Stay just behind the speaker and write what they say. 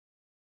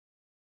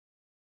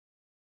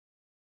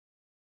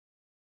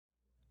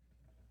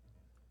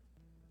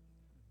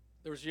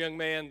There was a young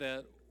man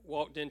that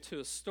walked into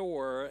a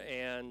store,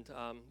 and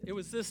it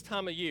was this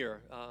time of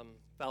year.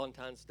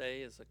 Valentine's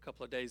Day is a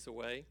couple of days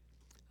away.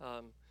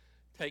 Um,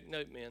 Take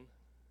note, men.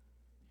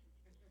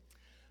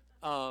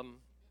 Um,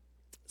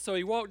 so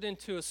he walked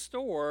into a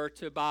store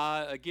to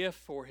buy a gift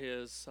for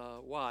his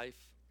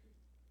wife.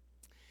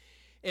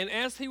 And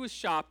as he was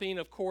shopping,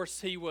 of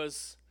course, he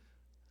was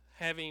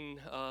having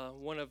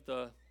one of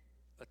the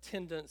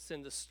attendants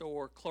in the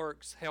store,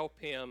 clerks, help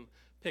him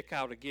pick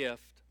out a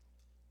gift.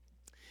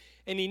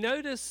 And he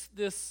noticed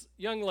this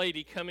young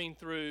lady coming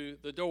through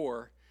the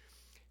door,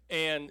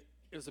 and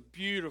it was a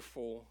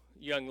beautiful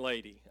young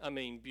lady. I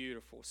mean,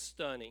 beautiful,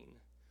 stunning.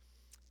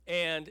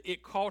 And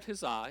it caught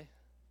his eye,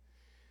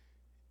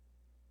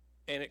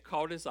 and it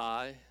caught his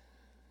eye,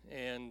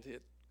 and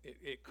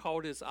it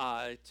caught his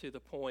eye to the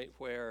point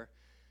where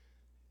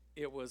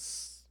it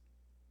was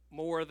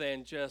more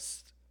than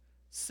just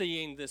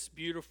seeing this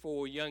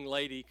beautiful young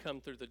lady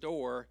come through the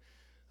door.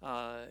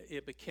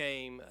 It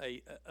became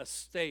a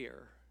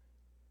stare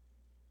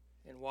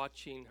and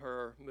watching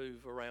her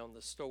move around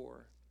the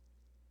store.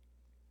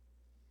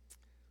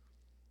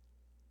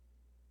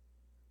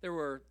 There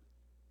were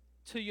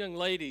two young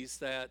ladies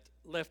that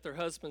left their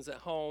husbands at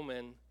home,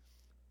 and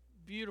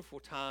beautiful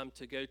time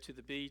to go to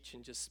the beach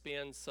and just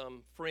spend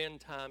some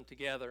friend time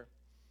together.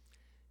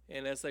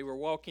 And as they were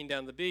walking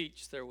down the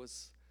beach, there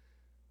was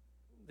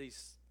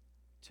these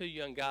two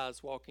young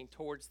guys walking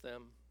towards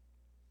them.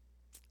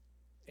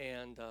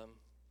 And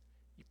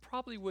you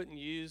probably wouldn't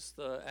use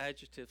the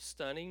adjective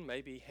stunning.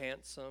 Maybe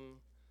handsome,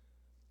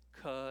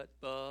 cut,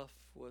 buff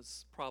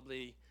was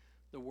probably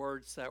the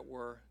words that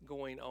were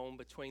going on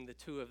between the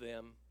two of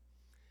them.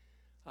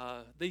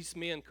 These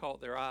men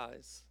caught their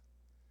eyes,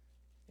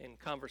 and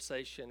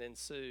conversation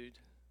ensued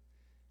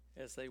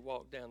as they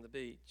walked down the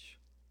beach.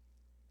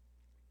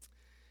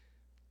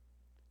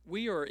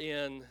 We are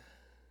in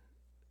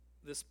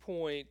this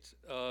point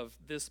of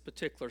this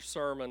particular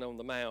Sermon on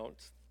the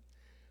Mount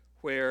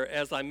where,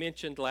 as I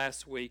mentioned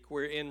last week,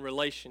 we're in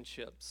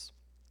relationships.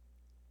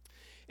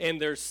 And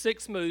there's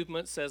 6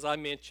 movements, as I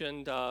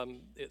mentioned.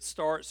 It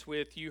starts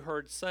with, you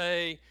heard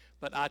say,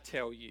 but I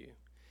tell you.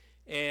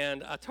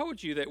 And I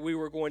told you that we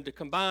were going to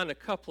combine a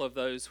couple of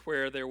those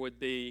where there would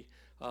be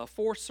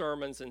 4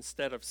 sermons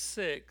instead of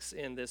 6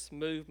 in this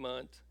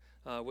movement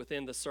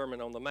within the Sermon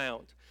on the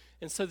Mount.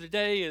 And so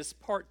today is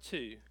part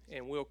 2,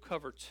 and we'll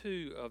cover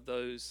 2 of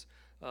those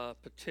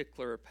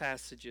particular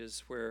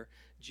passages where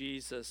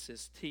Jesus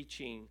is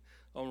teaching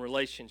on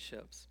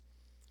relationships.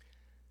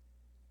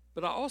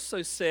 But I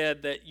also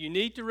said that you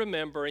need to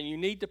remember and you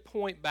need to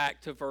point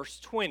back to verse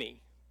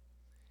 20.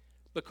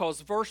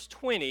 Because verse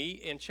 20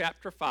 in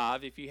chapter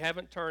 5, if you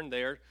haven't turned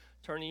there,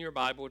 turn in your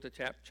Bible to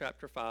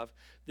chapter 5.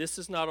 This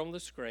is not on the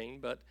screen,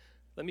 but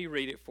let me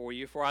read it for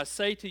you. For I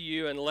say to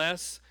you,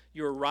 unless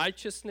your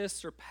righteousness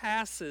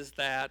surpasses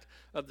that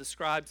of the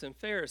scribes and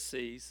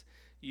Pharisees,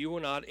 you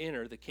will not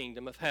enter the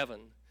kingdom of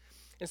heaven.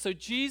 And so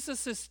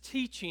Jesus is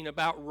teaching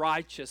about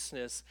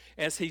righteousness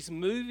as he's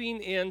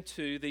moving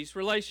into these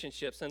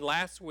relationships. And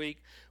last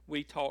week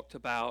we talked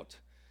about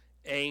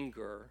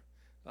anger.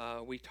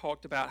 We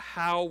talked about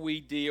how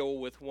we deal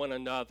with one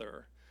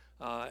another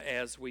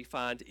as we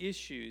find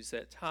issues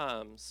at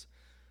times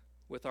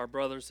with our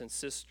brothers and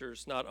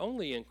sisters, not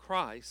only in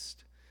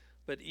Christ,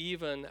 but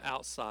even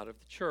outside of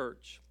the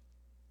church.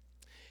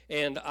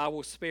 And I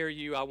will spare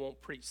you, I won't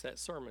preach that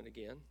sermon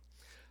again.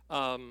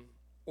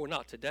 Or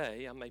not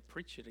today. I may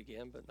preach it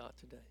again, but not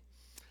today.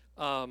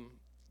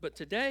 But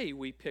today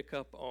we pick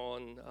up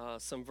on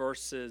some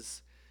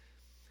verses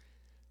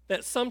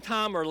that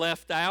sometimes are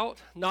left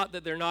out. Not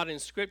that they're not in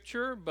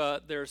Scripture,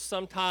 but there's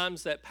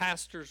sometimes that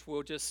pastors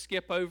will just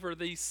skip over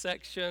these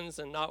sections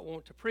and not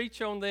want to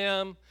preach on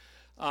them.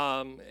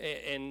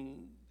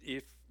 And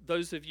if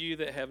those of you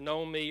that have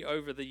known me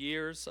over the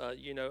years,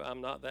 you know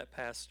I'm not that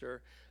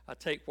pastor. I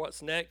take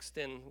what's next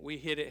and we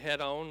hit it head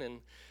on.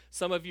 And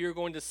some of you are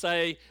going to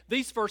say,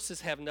 these verses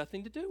have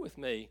nothing to do with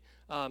me.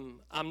 I'm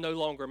no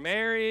longer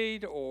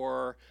married,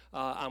 or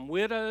I'm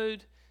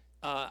widowed.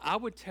 I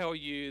would tell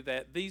you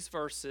that these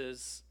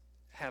verses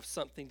have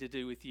something to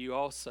do with you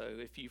also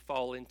if you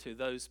fall into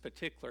those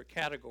particular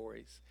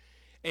categories.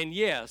 And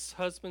yes,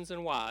 husbands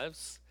and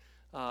wives,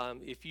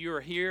 if you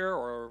are here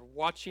or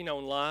watching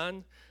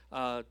online,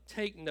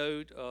 take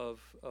note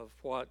of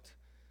what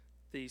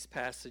these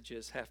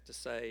passages have to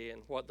say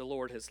and what the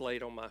Lord has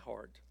laid on my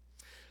heart.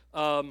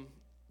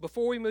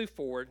 Before we move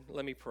forward,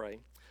 let me pray.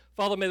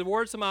 Father, may the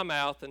words of my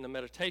mouth and the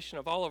meditation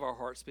of all of our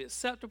hearts be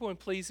acceptable and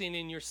pleasing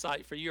in your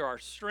sight, for you are our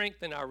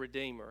strength and our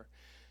Redeemer.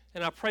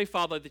 And I pray,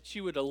 Father, that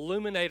you would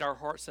illuminate our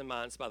hearts and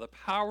minds by the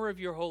power of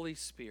your Holy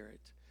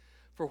Spirit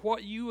for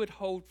what you would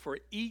hold for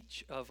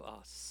each of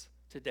us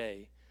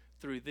today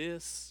through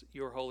this,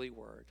 your holy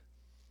word.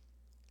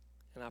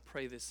 And I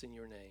pray this in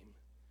your name.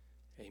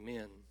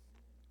 Amen.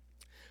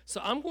 So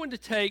I'm going to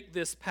take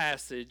this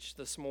passage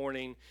this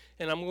morning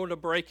and I'm going to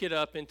break it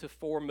up into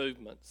 4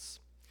 movements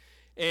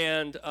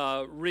and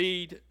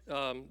read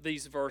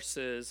these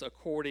verses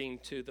according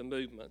to the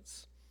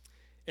movements.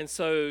 And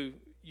so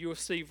you will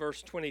see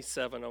verse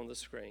 27 on the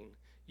screen.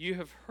 You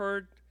have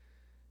heard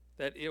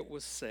that it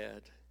was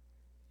said,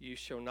 you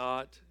shall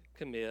not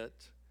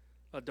commit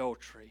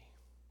adultery.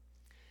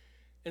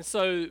 And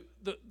so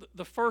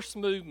the first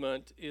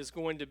movement is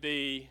going to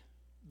be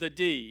the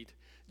deed.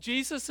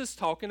 Jesus is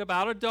talking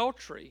about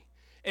adultery.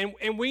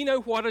 And we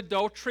know what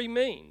adultery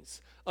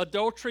means.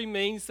 Adultery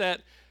means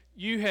that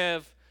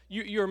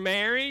you're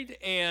married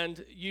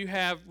and you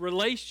have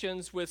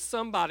relations with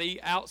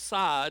somebody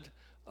outside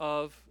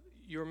of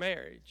your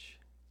marriage.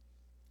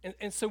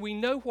 And so we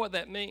know what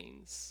that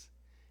means.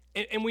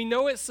 And we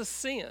know it's a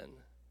sin.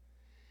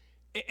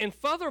 And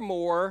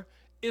furthermore,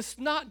 it's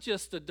not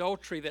just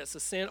adultery that's a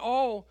sin.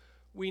 All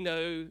we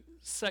know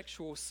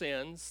sexual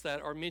sins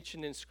that are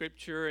mentioned in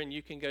Scripture, and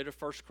you can go to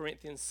 1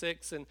 Corinthians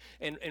 6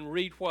 and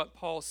read what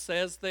Paul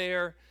says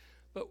there.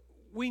 But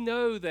we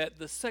know that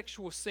the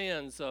sexual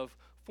sins of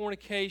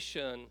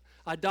fornication,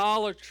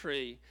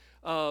 idolatry,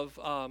 of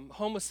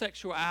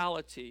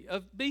homosexuality,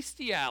 of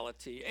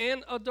bestiality,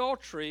 and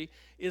adultery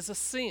is a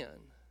sin.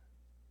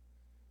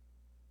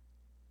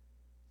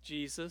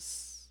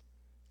 Jesus,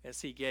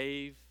 as he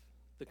gave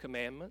the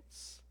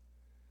commandments,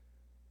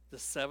 the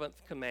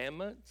seventh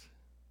commandment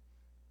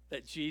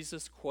that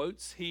Jesus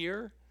quotes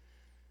here,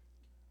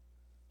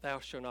 thou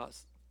shalt not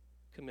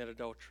commit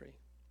adultery.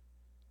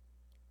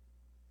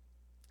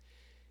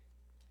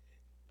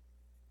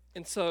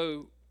 And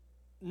so,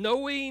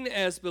 knowing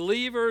as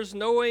believers,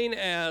 knowing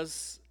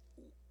as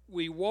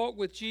we walk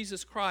with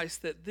Jesus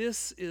Christ that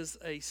this is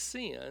a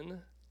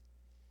sin,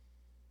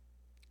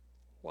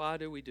 why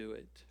do we do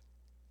it?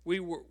 We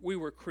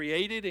were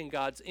created in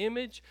God's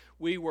image.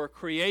 We were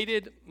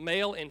created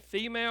male and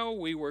female.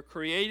 We were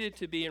created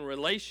to be in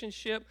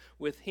relationship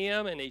with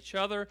Him and each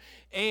other.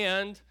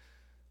 And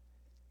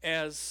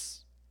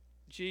as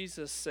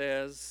Jesus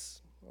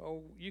says,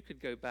 you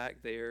could go back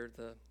there,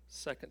 the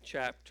second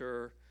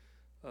chapter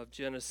of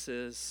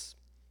Genesis,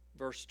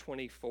 verse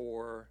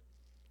 24.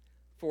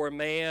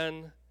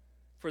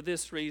 For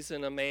this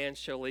reason, a man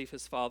shall leave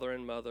his father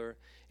and mother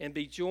and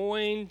be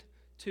joined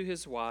to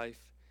his wife,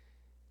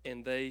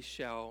 and they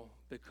shall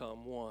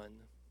become one.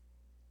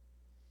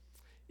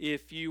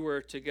 If you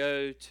were to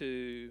go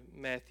to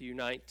Matthew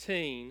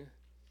 19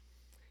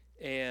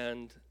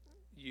 and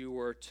you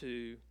were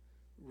to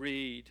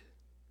read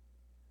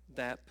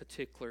that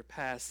particular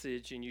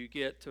passage and you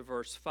get to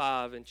verse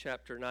 5 in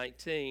chapter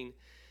 19,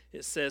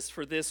 it says,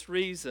 for this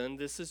reason,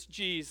 this is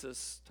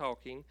Jesus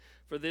talking,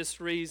 for this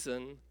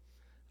reason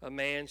a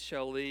man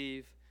shall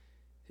leave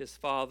his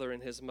father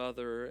and his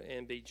mother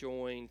and be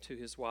joined to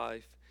his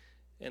wife,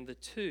 and the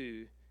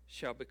two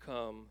shall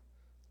become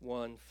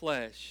one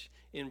flesh.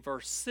 In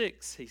verse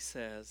 6 he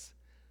says,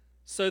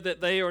 so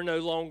that they are no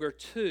longer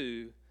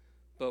two,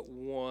 but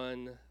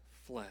one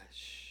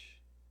flesh.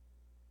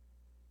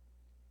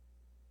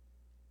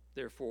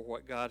 Therefore,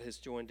 what God has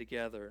joined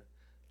together,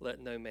 let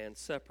no man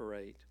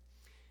separate.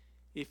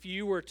 If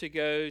you were to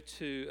go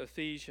to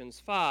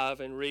Ephesians 5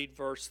 and read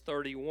verse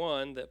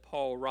 31 that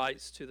Paul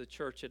writes to the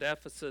church at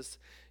Ephesus,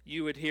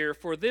 you would hear,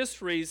 for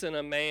this reason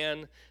a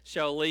man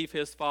shall leave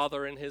his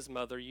father and his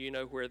mother, you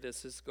know where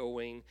this is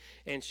going,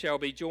 and shall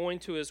be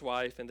joined to his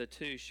wife, and the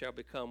two shall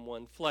become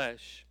one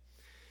flesh.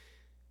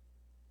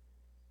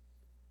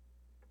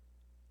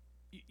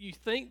 You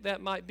think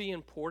that might be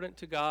important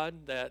to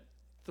God, that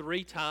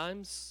 3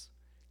 times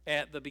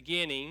at the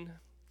beginning,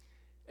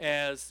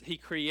 as he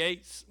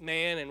creates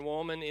man and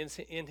woman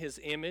in his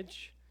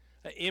image,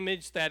 an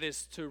image that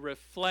is to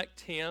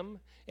reflect him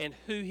and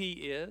who he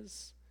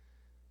is,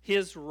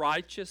 his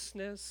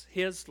righteousness,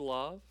 his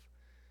love.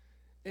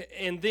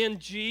 And then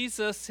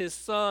Jesus, his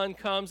son,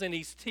 comes and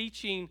he's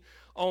teaching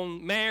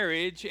on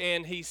marriage,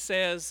 and he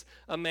says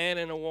a man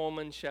and a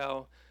woman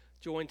shall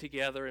join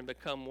together and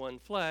become one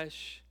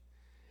flesh.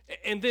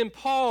 And then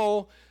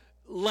Paul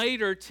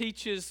later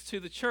teaches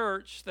to the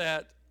church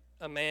that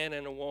a man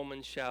and a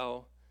woman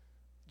shall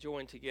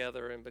join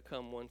together and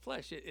become one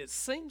flesh. It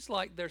seems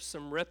like there's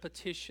some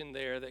repetition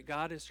there that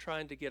God is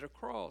trying to get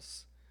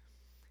across.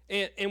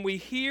 And we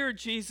hear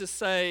Jesus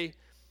say,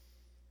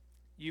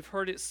 you've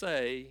heard it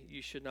say,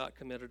 you should not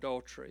commit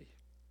adultery.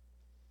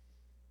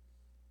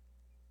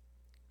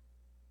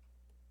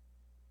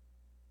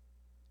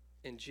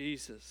 And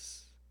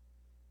Jesus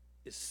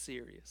is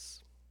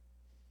serious.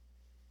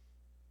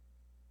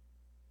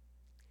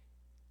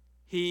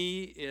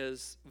 He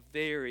is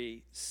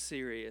very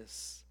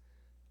serious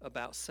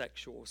about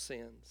sexual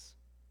sins.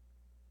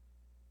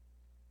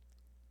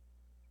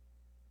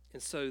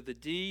 And so the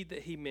deed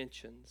that he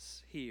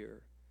mentions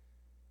here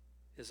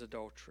is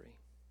adultery.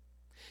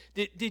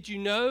 Did you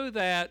know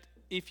that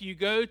if you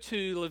go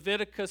to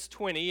Leviticus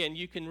 20, and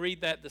you can read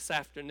that this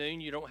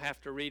afternoon, you don't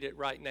have to read it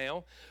right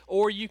now,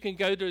 or you can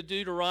go to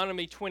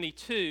Deuteronomy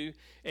 22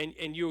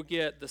 and you'll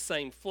get the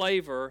same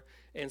flavor.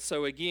 And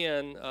so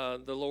again,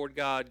 the Lord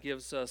God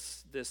gives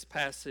us this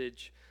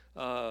passage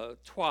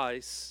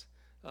twice,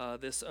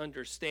 this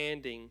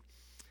understanding.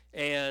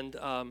 And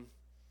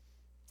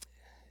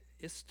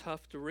it's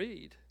tough to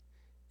read.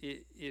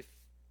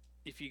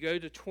 If you go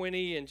to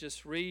 20 and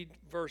just read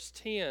verse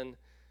 10,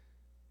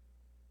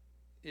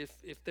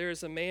 if there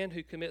is a man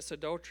who commits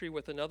adultery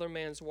with another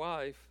man's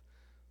wife,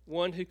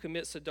 one who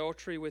commits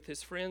adultery with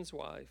his friend's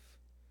wife,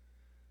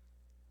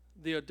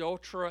 the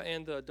adulterer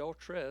and the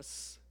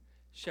adulteress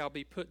shall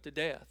be put to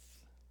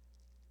death.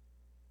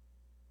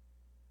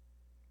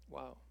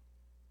 Wow.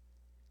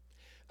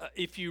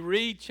 If you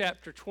read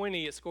chapter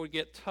 20, it's going to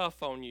get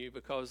tough on you,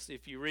 because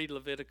if you read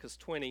Leviticus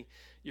 20,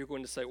 you're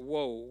going to say,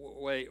 whoa,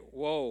 wait,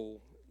 whoa.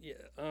 Yeah,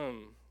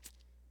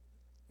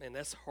 and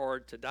that's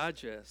hard to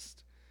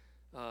digest,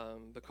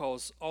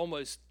 because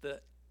almost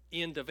the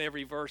end of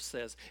every verse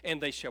says, and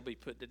they shall be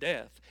put to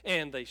death,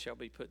 and they shall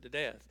be put to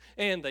death,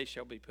 and they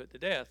shall be put to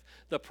death.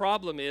 The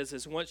problem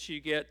is once you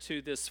get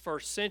to this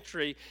first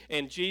century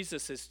and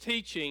Jesus is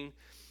teaching,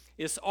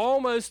 it's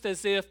almost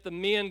as if the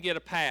men get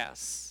a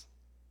pass.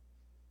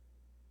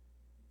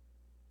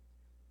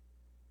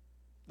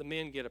 The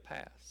men get a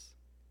pass.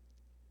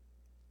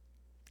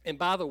 And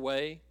by the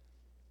way,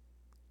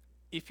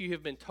 if you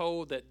have been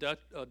told that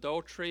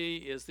adultery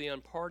is the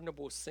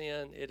unpardonable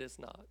sin, it is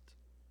not.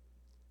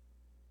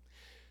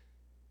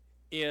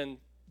 In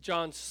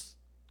John's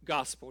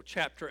Gospel,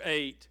 chapter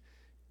 8,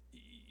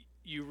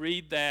 you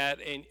read that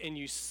and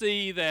you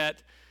see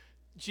that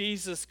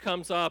Jesus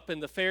comes up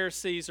and the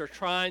Pharisees are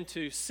trying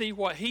to see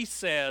what he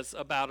says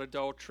about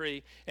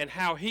adultery and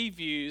how he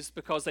views,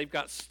 because they've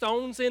got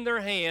stones in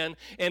their hand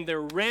and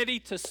they're ready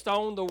to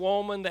stone the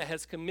woman that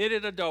has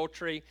committed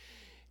adultery.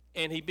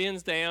 And he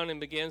bends down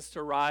and begins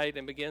to write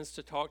and begins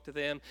to talk to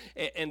them.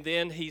 And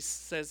then he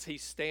says, he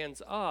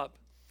stands up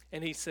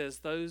and he says,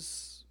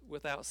 those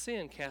without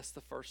sin cast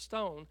the first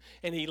stone.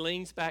 And he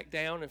leans back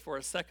down and for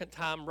a second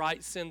time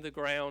writes in the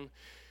ground.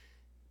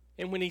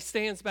 And when he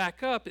stands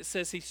back up, it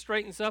says he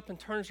straightens up and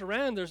turns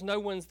around. There's no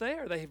one's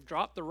there. They have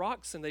dropped the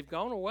rocks and they've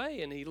gone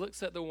away. And he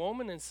looks at the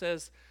woman and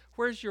says,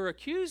 where's your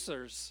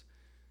accusers?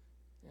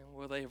 And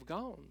well, they have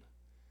gone.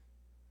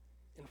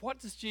 And what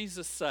does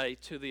Jesus say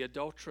to the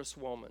adulterous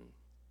woman?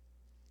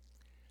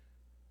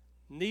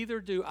 Neither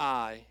do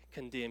I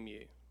condemn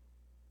you.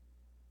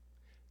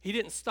 He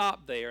didn't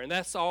stop there, and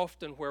that's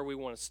often where we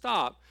want to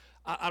stop.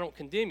 I don't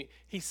condemn you.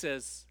 He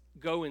says,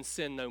 go and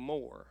sin no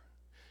more.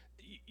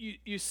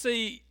 You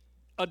see,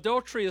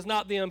 adultery is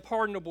not the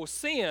unpardonable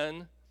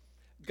sin.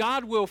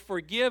 God will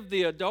forgive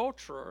the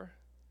adulterer,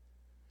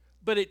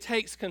 but it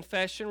takes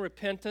confession,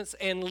 repentance,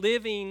 and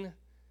living,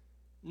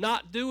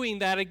 not doing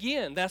that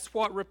again. That's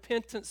what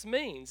repentance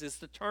means, is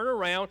to turn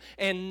around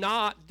and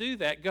not do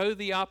that. Go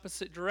the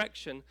opposite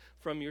direction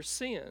from your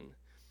sin.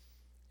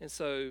 And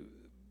so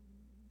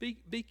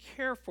be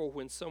careful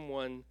when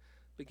someone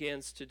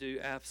begins to do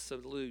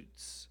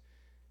absolutes.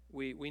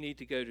 We need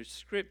to go to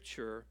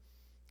Scripture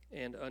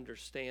and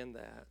understand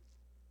that.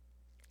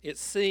 It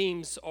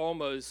seems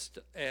almost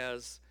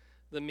as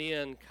the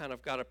men kind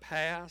of got a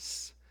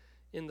pass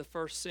in the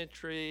first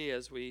century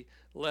as we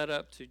led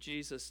up to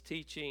Jesus'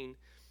 teaching,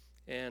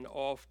 and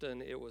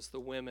often it was the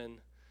women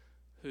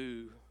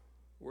who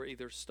were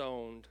either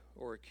stoned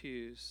or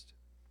accused,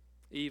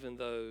 even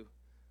though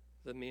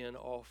the men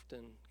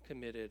often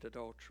committed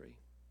adultery.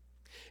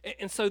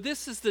 And so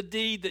this is the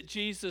deed that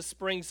Jesus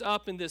brings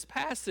up in this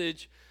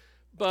passage,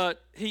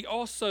 but he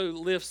also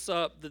lifts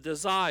up the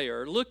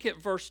desire. Look at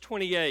verse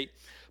 28.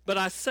 But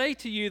I say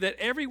to you that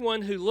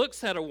everyone who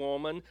looks at a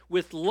woman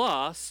with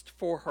lust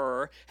for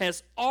her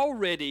has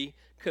already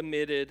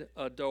committed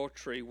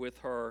adultery with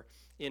her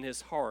in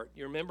his heart.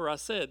 You remember I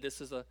said this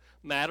is a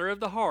matter of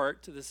the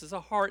heart. This is a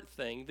heart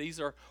thing. These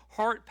are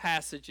heart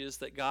passages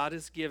that God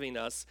is giving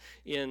us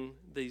in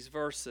these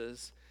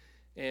verses,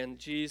 and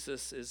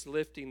Jesus is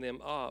lifting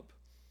them up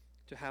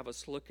to have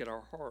us look at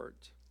our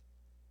heart.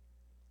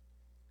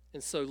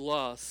 And so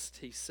lust,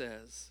 he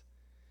says,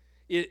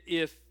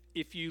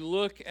 if you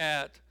look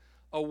at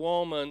a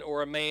woman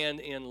or a man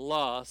in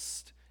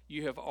lust,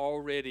 you have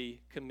already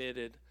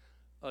committed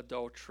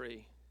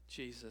adultery,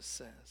 Jesus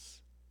says.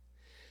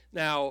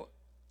 Now,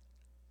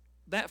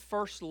 that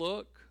first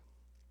look,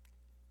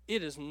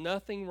 it is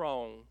nothing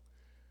wrong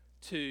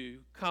to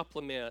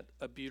compliment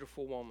a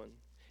beautiful woman.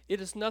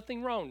 It is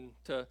nothing wrong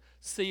to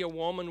see a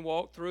woman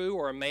walk through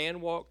or a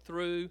man walk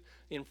through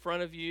in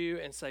front of you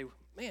and say,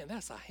 man,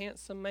 that's a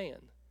handsome man.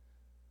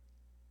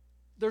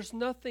 There's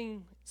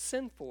nothing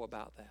sinful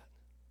about that.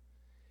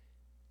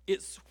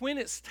 It's when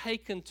it's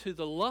taken to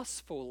the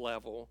lustful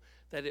level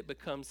that it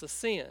becomes a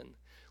sin.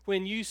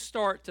 When you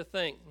start to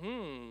think,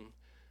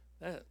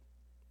 they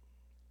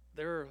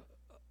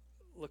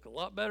look a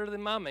lot better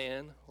than my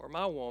man or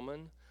my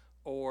woman,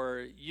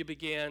 or you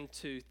begin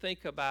to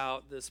think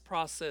about this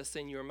process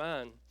in your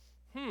mind,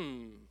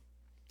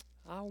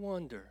 I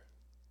wonder.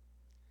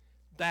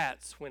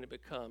 That's when it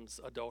becomes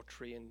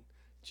adultery in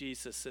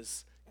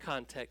Jesus'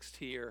 context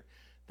here,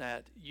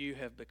 that you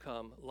have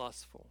become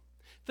lustful.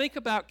 Think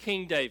about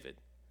King David.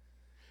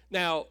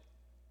 Now,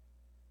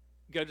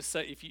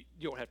 if you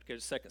don't have to go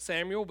to 2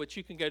 Samuel, but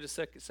you can go to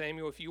 2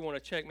 Samuel if you want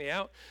to check me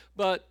out.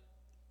 But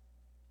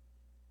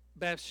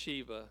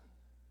Bathsheba,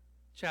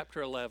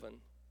 chapter 11.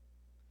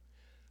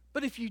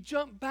 But if you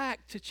jump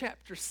back to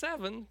chapter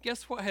 7,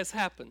 guess what has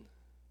happened?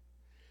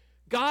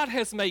 God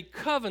has made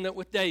covenant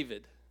with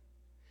David.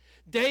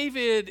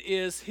 David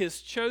is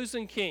his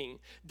chosen king.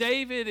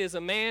 David is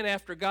a man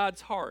after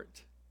God's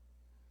heart.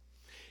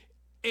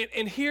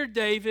 And here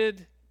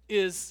David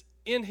is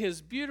in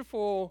his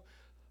beautiful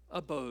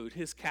abode,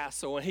 his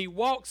castle, and he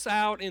walks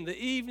out in the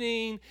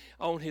evening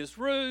on his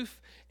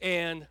roof,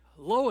 and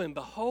lo and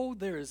behold,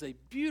 there is a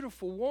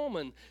beautiful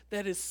woman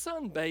that is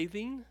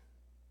sunbathing.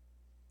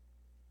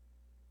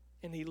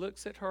 And he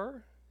looks at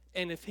her,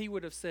 and if he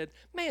would have said,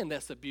 "Man,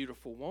 that's a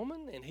beautiful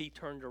woman," and he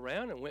turned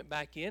around and went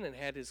back in and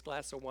had his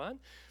glass of wine,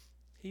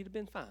 he'd have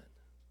been fine.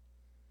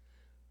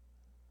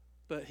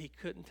 But he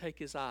couldn't take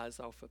his eyes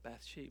off of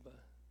Bathsheba.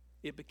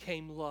 It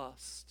became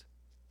lust.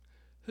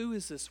 Who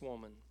is this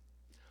woman?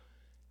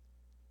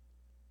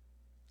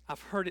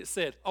 I've heard it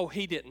said, oh,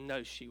 he didn't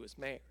know she was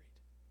married.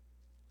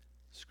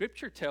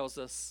 Scripture tells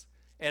us,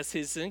 as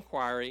his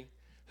inquiry,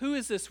 who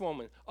is this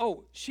woman?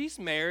 Oh, she's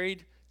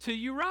married to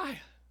Uriah.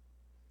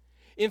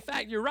 In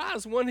fact, Uriah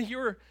is one of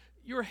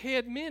your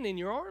head men in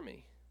your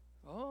army.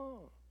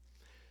 Oh.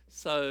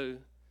 So,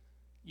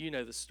 you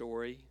know the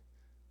story.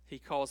 He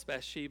calls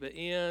Bathsheba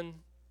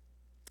in.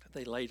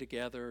 They lay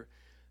together.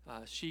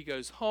 She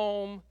goes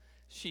home.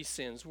 She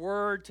sends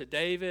word to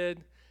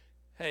David.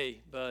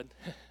 Hey, bud,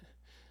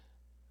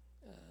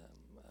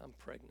 I'm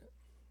pregnant.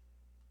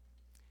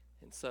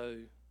 And so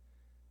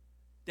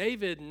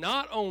David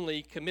not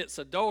only commits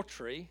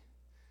adultery,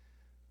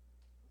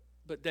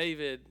 but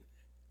David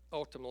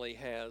ultimately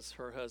has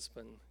her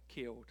husband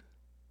killed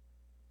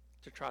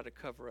to try to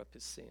cover up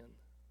his sin.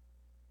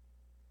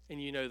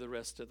 And you know the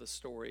rest of the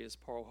story, as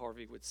Paul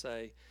Harvey would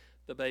say.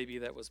 The baby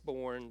that was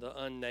born, the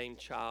unnamed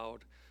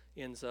child,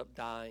 ends up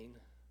dying.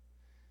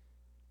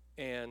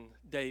 And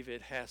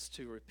David has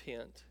to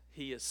repent.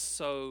 He is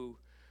so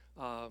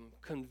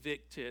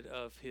convicted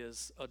of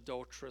his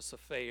adulterous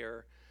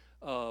affair,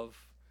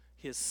 of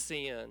his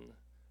sin,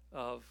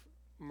 of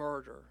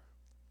murder,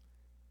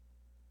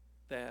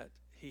 that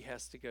he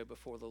has to go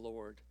before the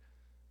Lord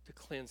to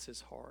cleanse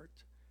his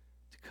heart,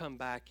 to come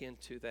back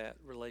into that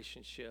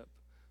relationship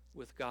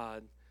with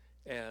God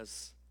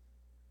as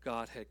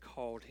God had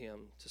called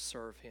him to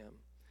serve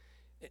him.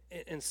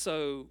 And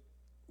so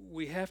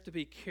we have to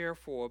be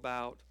careful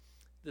about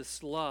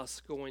this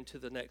lust going to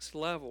the next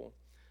level,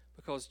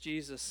 because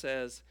Jesus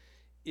says,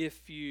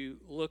 if you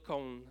look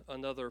on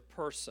another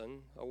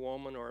person, a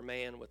woman or a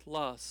man, with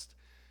lust,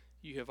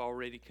 you have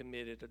already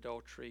committed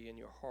adultery in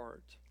your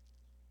heart.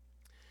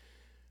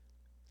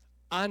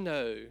 I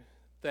know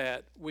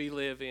that we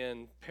live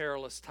in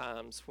perilous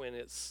times when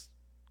it's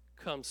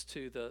comes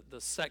to the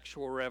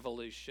sexual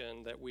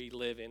revolution that we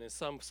live in. And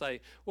some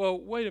say, well,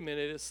 wait a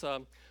minute, it's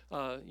the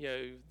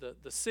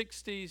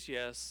 60s,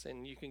 yes,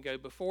 and you can go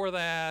before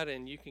that,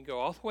 and you can go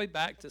all the way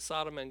back to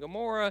Sodom and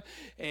Gomorrah,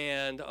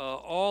 and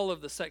all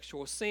of the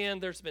sexual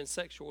sin. There's been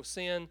sexual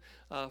sin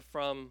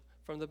from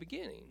the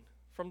beginning,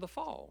 from the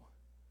fall.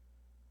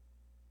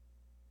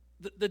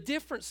 The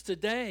difference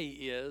today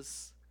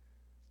is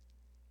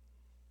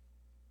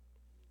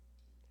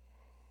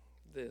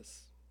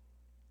this.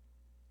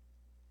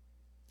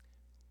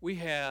 We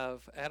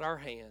have at our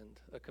hand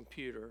a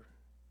computer,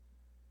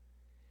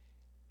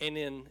 and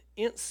then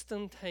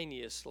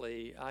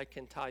instantaneously I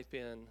can type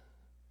in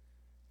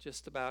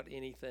just about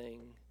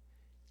anything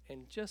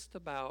and just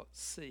about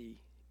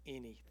see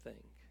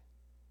anything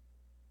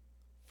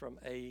from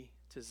A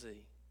to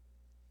Z.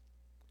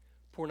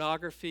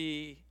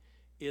 Pornography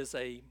is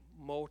a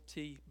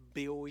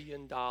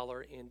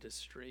multi-billion-dollar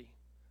industry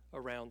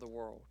around the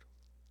world.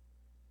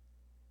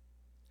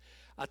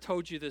 I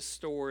told you this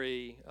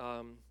story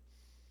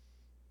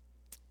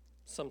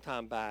some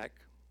time back.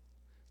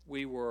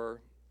 We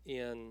were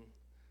in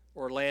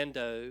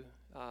Orlando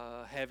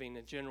having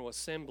a General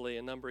Assembly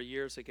a number of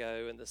years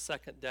ago, and the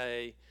second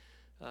day,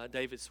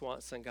 David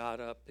Swanson got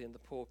up in the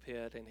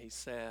pulpit and he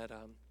said,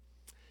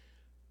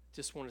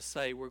 just want to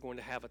say we're going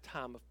to have a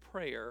time of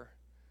prayer,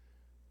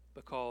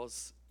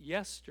 because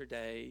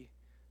yesterday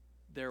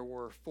there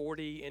were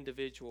 40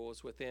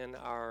 individuals within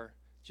our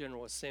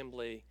General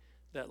Assembly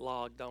that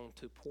logged on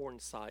to porn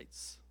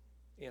sites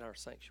in our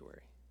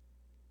sanctuary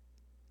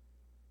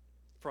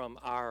from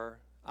our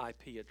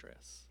IP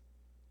address.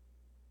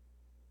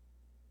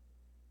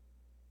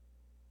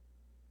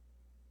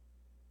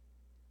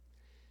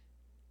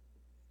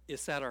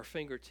 It's at our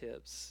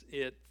fingertips.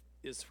 It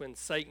is when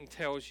Satan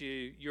tells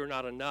you you're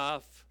not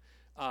enough,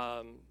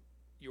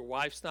 your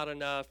wife's not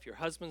enough, your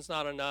husband's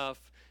not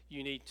enough,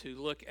 you need to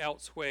look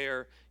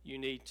elsewhere, you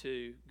need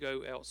to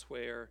go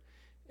elsewhere,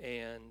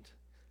 and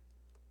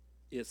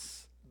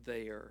it's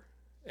there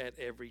at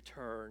every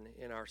turn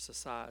in our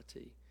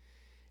society.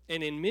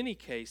 And in many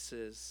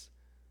cases,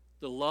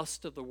 the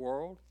lust of the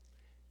world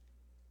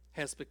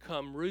has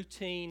become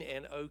routine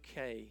and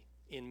okay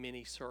in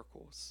many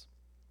circles.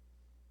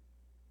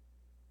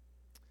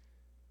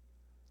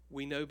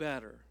 We know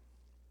better.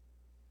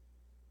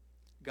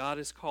 God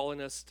is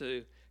calling us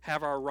to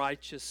have our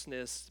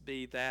righteousness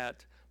be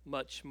that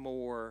much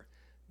more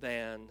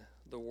than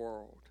the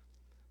world,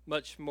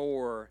 much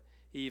more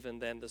even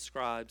than the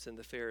scribes and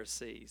the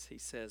Pharisees, he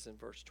says in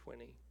verse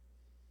 20.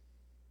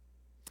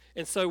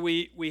 And so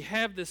we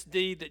have this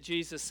deed that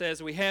Jesus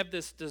says, we have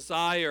this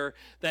desire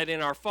that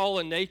in our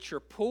fallen nature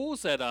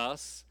pulls at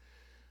us,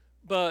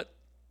 but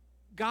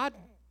God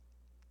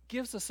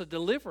gives us a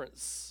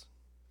deliverance.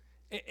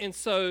 And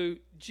so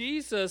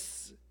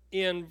Jesus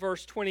in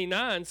verse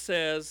 29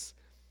 says,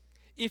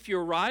 if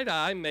your right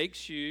eye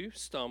makes you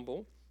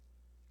stumble,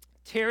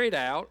 tear it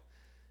out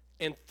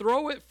and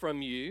throw it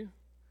from you,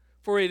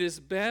 for it is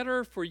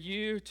better for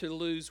you to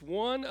lose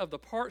one of the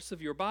parts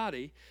of your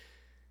body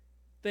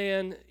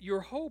than your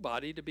whole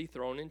body to be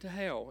thrown into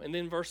hell. And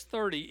then verse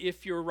 30,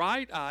 if your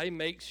right eye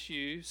makes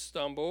you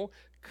stumble,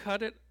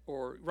 cut it,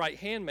 or right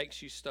hand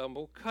makes you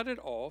stumble, cut it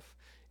off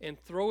and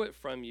throw it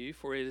from you,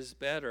 for it is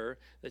better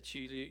that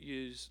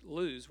you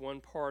lose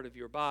one part of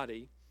your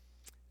body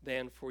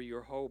than for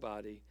your whole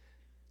body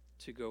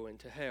to go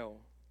into hell.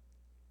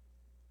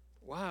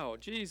 Wow,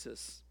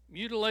 Jesus,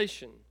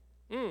 mutilation.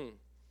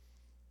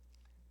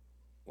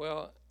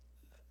 Well,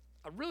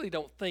 I really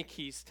don't think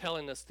he's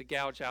telling us to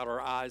gouge out our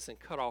eyes and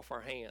cut off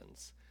our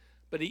hands.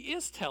 But he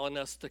is telling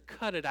us to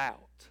cut it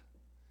out.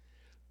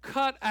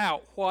 Cut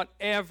out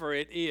whatever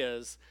it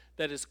is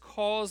that is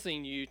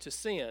causing you to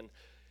sin.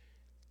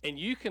 And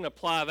you can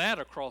apply that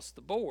across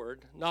the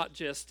board, not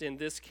just in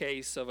this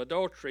case of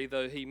adultery,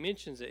 though he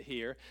mentions it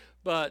here,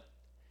 but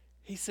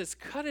he says,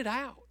 cut it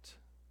out.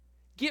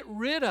 Get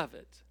rid of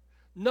it.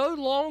 No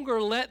longer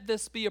let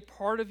this be a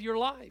part of your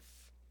life.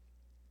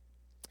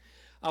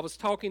 I was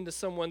talking to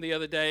someone the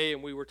other day,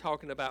 and we were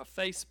talking about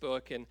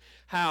Facebook and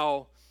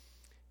how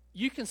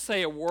you can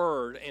say a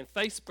word, and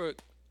Facebook,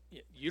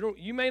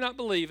 you may not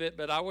believe it,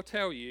 but I will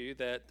tell you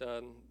that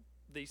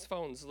these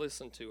phones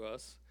listen to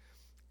us,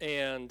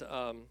 and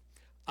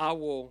I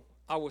will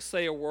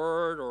say a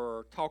word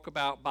or talk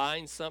about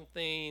buying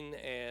something,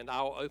 and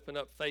I'll open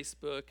up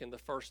Facebook, and the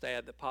first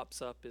ad that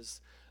pops up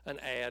is an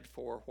ad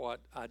for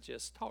what I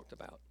just talked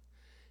about.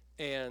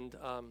 And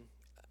I'm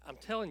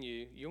telling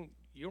you,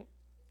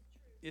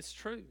 it's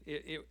true.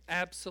 It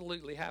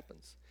absolutely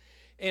happens.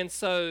 And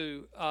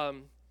so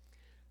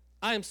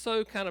I am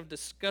so kind of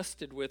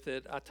disgusted with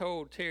it. I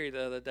told Terry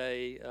the other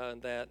day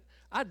that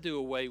I'd do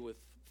away with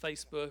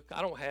Facebook.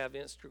 I don't have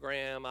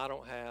Instagram. I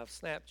don't have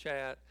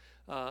Snapchat.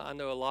 I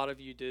know a lot of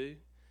you do.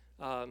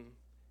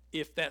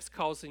 If that's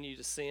causing you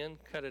to sin,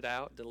 cut it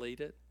out,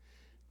 delete it.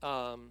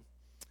 But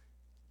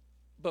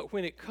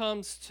when it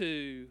comes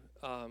to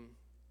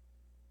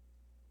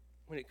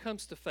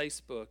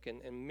Facebook,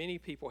 and many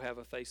people have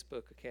a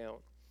Facebook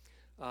account,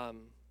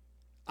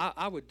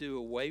 I would do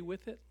away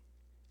with it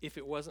if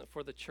it wasn't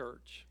for the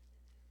church,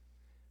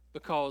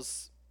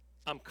 because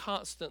I'm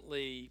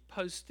constantly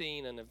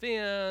posting an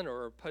event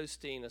or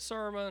posting a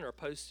sermon or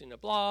posting a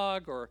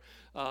blog, or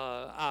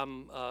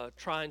I'm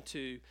trying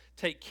to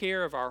take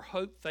care of our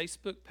Hope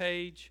Facebook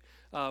page.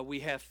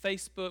 We have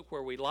Facebook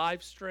where we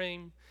live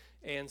stream,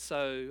 and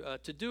so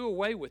to do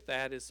away with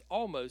that is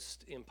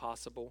almost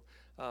impossible.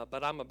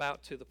 But I'm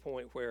about to the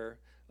point where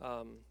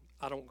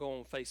I don't go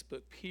on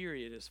Facebook,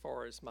 period, as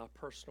far as my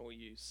personal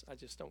use. I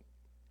just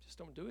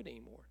don't do it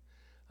anymore.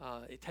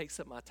 It takes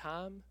up my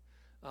time.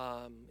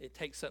 It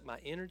takes up my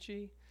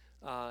energy.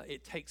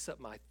 It takes up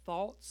my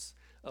thoughts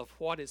of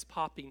what is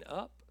popping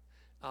up.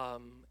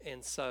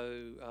 And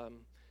so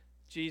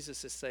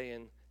Jesus is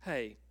saying,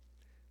 hey,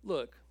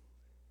 look,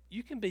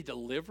 you can be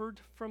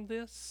delivered from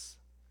this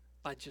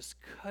by just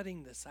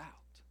cutting this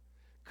out,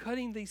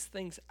 cutting these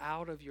things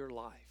out of your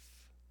life,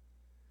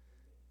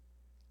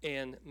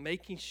 and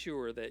making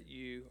sure that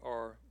you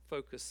are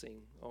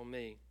focusing on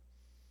me.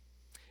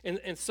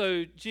 And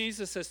so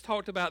Jesus has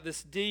talked about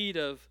this deed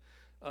of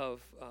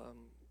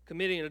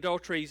committing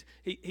adultery.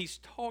 He's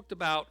talked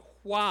about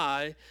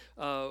why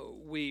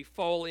we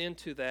fall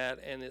into that,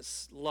 and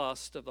it's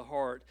lust of the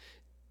heart.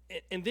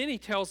 And then he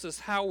tells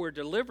us how we're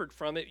delivered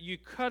from it. You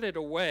cut it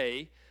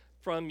away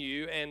from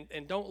you,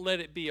 and don't let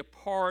it be a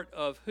part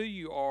of who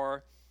you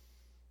are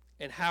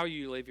and how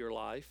you live your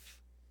life.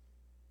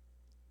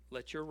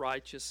 Let your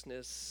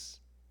righteousness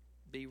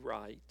be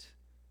right.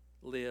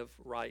 Live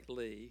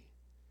rightly.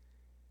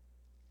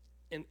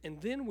 And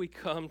then we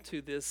come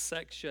to this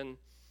section,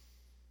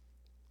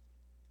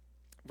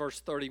 verse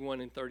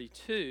 31 and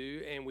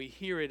 32, and we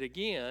hear it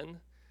again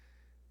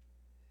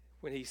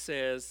when he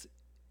says,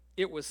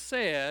 it was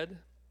said,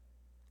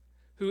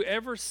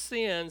 whoever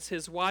sends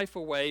his wife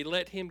away,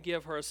 let him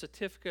give her a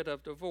certificate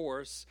of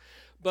divorce.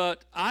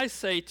 But I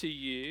say to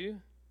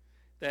you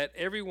that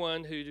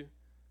everyone who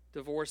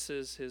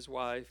divorces his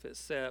wife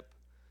except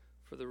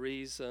for the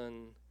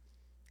reason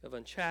of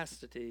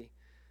unchastity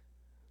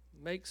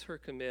makes her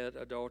commit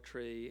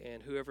adultery,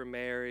 and whoever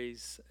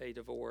marries a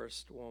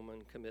divorced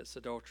woman commits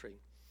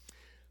adultery.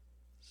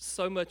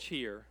 So much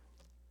here,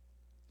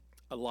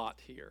 a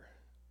lot here.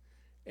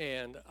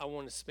 And I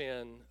want to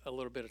spend a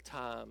little bit of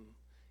time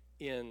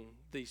in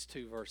these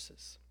two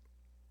verses.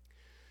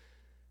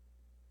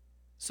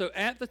 So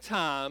at the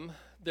time,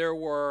 there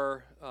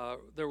was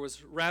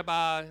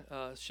Rabbi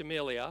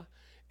Shemaiah,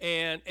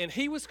 and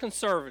he was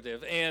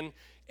conservative, and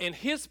And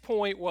his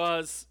point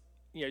was,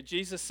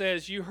 Jesus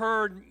says, you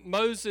heard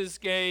Moses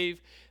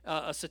gave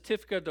a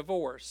certificate of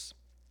divorce.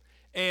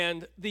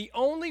 And the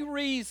only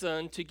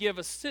reason to give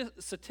a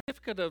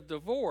certificate of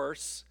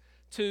divorce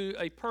to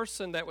a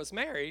person that was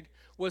married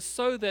was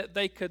so that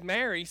they could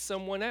marry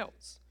someone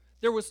else.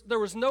 There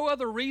was no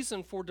other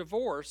reason for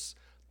divorce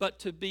but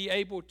to be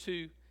able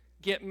to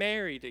get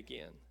married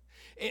again.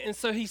 And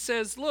so he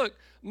says, look,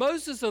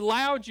 Moses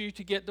allowed you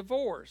to get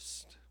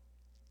divorced.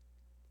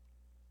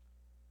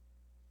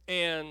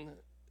 And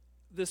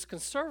this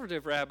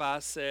conservative rabbi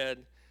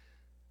said,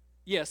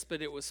 yes,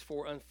 but it was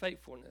for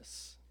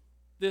unfaithfulness.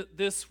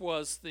 This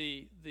was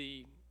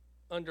the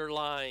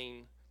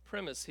underlying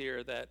premise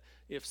here, that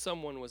if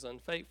someone was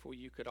unfaithful,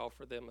 you could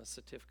offer them a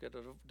certificate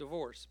of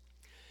divorce.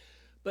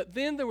 But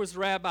then there was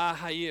Rabbi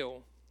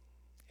Hillel.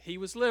 He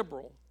was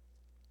liberal.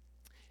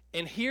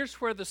 And here's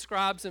where the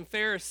scribes and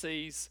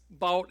Pharisees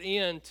bought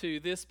into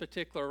this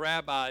particular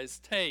rabbi's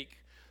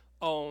take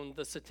on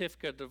the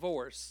certificate of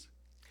divorce.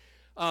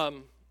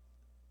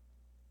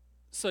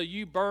 So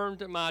you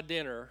burned my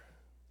dinner.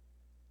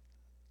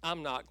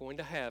 I'm not going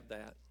to have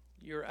that.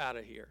 You're out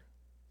of here.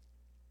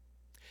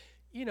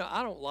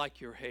 I don't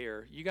like your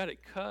hair. You got it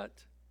cut.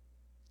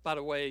 By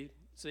the way,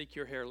 Zeke,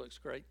 your hair looks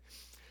great.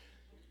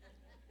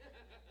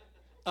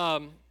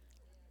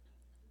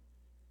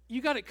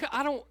 You got it cut.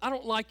 I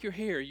don't like your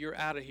hair. You're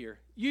out of here.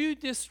 You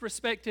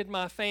disrespected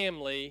my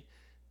family.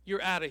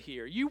 You're out of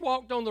here. You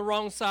walked on the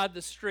wrong side of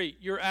the street.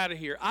 You're out of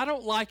here. I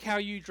don't like how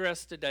you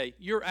dress today.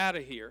 You're out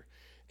of here.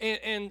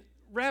 And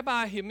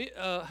Rabbi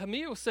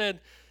Hillel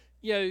said,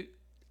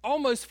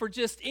 almost for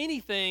just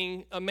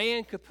anything, a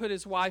man could put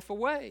his wife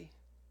away.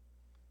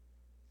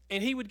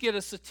 And he would get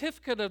a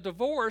certificate of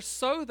divorce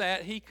so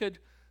that he could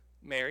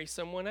marry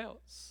someone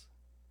else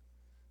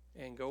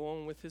and go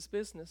on with his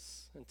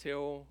business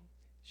until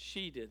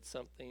she did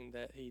something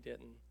that he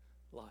didn't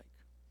like.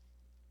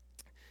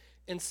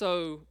 And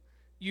so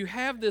you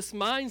have this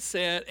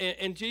mindset,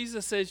 and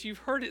Jesus says, you've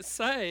heard it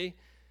say,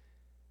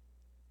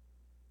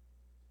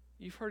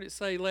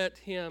 let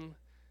him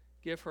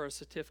give her a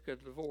certificate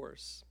of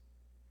divorce.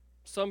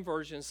 Some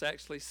versions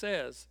actually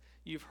says,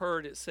 you've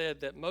heard it said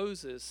that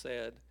Moses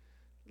said,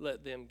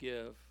 let them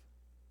give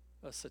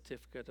a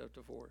certificate of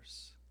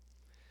divorce.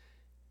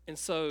 And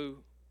so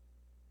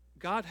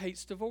God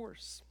hates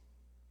divorce.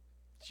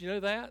 Did you know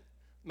that?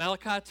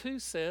 Malachi 2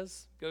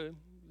 says, you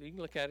can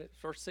look at it,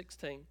 verse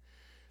 16.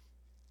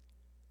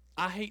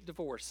 I hate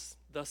divorce,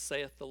 thus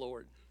saith the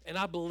Lord. And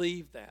I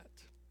believe that.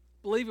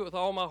 Believe it with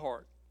all my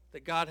heart,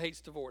 that God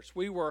hates divorce.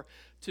 We were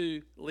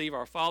to leave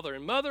our father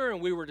and mother, and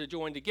we were to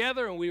join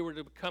together, and we were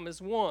to become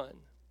as one.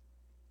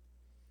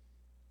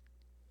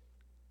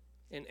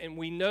 And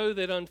we know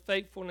that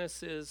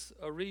unfaithfulness is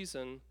a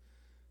reason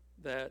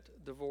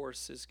that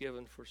divorce is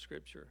given for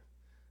Scripture.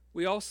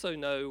 We also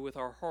know with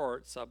our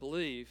hearts, I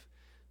believe,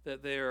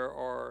 that there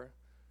are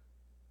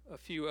a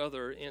few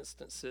other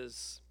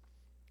instances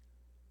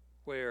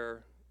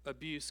where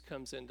abuse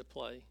comes into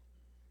play,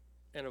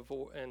 and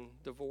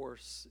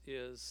divorce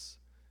is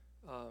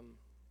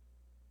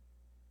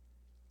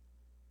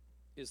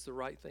the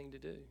right thing to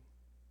do.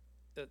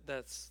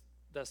 That's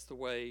the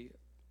way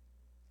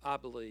I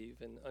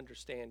believe and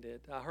understand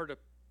it. I heard a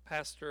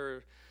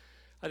pastor,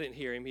 I didn't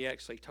hear him, he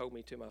actually told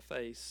me to my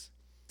face.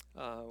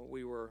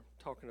 We were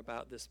talking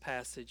about this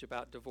passage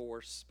about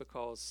divorce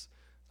because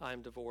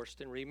I'm divorced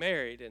and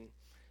remarried, and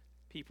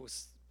people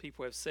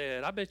have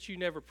said, I bet you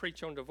never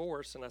preach on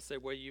divorce. And I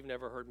said, well, you've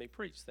never heard me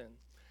preach then.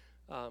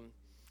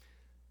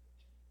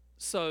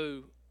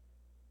 So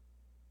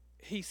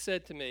he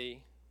said to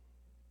me,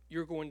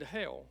 you're going to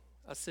hell.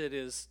 I said,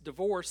 is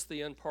divorce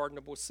the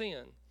unpardonable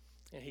sin?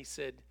 And he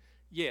said,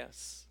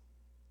 yes.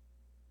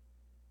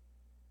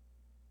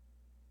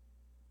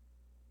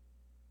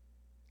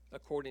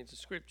 According to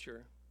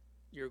Scripture,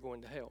 you're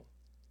going to hell.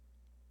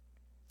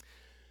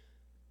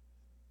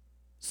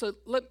 So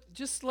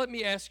let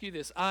me ask you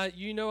this.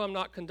 I'm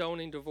not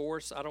condoning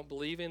divorce. I don't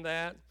believe in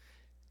that.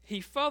 He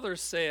further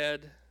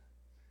said,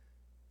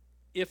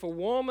 if a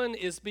woman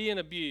is being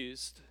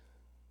abused,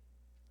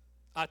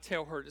 I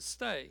tell her to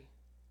stay.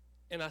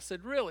 And I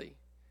said, really?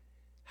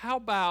 How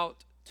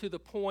about to the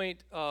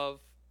point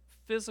of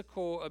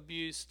physical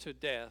abuse to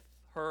death,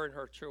 her and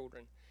her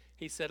children?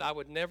 He said, I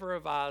would never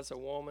advise a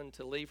woman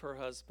to leave her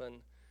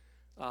husband,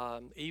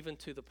 even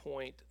to the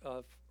point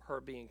of her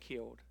being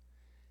killed.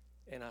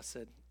 And I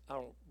said, I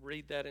don't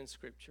read that in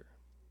Scripture.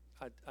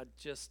 I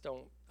just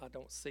don't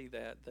see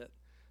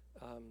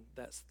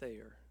that's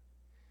there.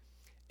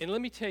 And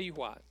let me tell you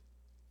why.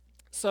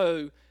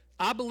 So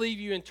I believe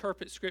you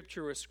interpret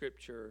Scripture with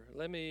Scripture.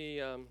 Let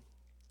me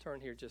turn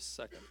here just a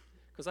second,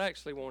 because I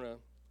actually want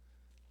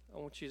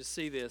you to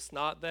see this.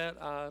 Not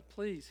that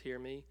please hear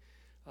me.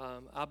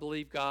 I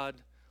believe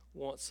God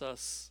wants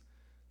us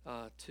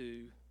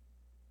to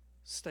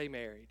stay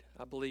married.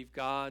 I believe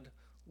God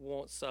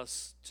wants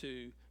us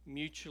to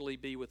mutually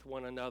be with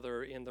one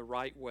another in the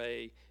right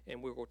way,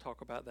 and we're going to talk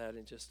about that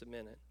in just a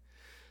minute.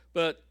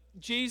 But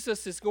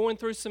Jesus is going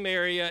through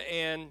Samaria,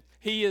 and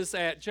he is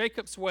at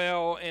Jacob's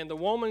well, and the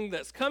woman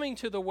that's coming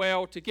to the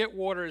well to get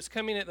water is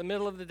coming at the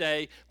middle of the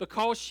day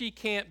because she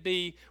can't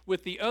be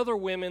with the other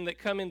women that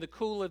come in the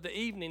cool of the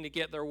evening to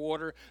get their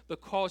water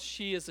because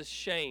she is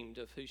ashamed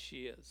of who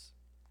she is.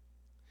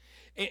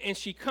 And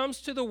she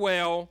comes to the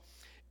well,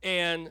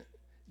 and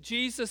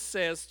Jesus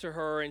says to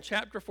her in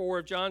chapter 4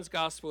 of John's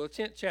Gospel, the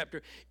 10th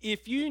chapter,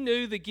 if you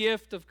knew the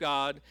gift of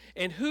God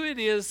and who it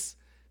is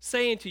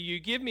saying to you,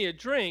 give me a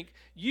drink,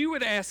 you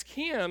would ask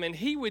him and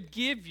he would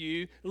give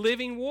you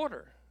living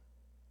water.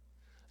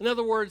 In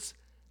other words,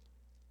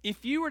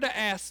 if you were to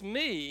ask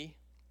me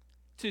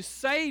to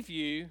save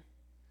you,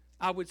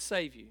 I would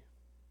save you.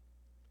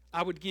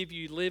 I would give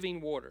you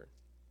living water.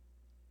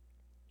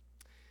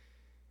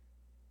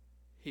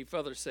 He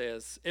further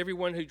says,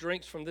 everyone who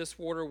drinks from this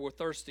water will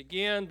thirst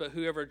again, but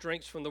whoever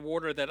drinks from the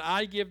water that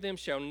I give them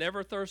shall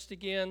never thirst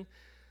again.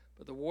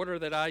 But the water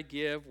that I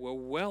give will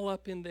well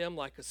up in them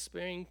like a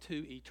spring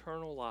to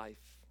eternal life.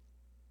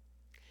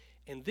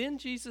 And then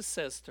Jesus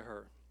says to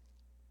her,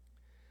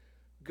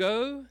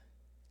 go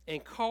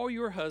and call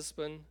your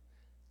husband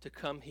to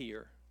come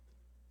here.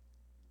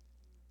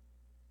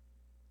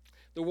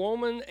 The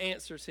woman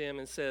answers him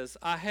and says,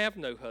 I have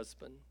no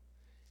husband.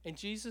 And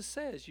Jesus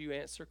says, you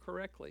answer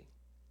correctly.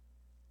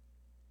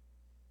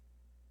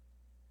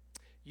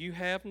 You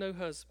have no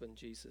husband,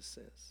 Jesus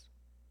says.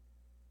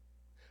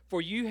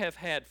 For you have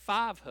had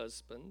 5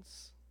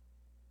 husbands,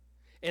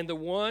 and the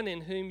one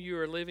in whom you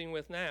are living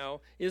with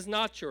now is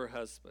not your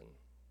husband.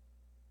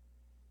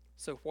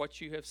 So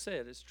what you have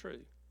said is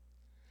true.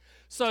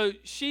 So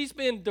she's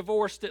been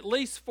divorced at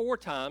least 4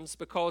 times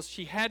because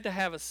she had to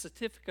have a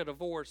certificate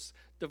of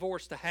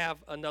divorce to have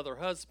another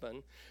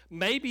husband.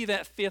 Maybe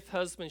that 5th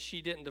husband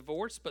she didn't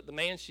divorce, but the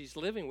man she's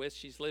living with,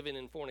 she's living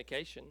in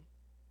fornication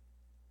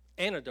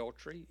and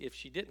adultery if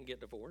she didn't get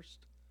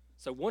divorced.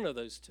 So one of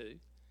those 2.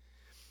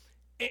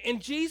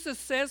 And Jesus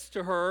says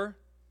to her,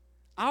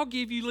 I'll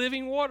give you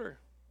living water.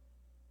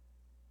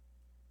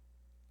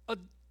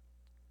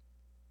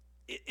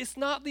 It's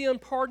not the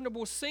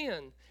unpardonable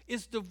sin.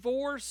 Is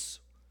divorce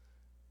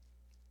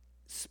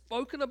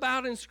spoken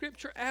about in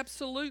Scripture?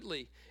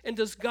 Absolutely. And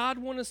does God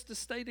want us to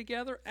stay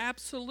together?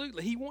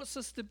 Absolutely. He wants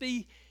us to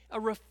be a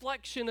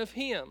reflection of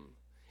Him.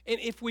 And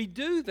if we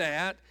do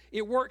that,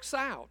 it works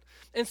out.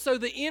 And so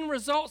the end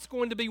result's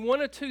going to be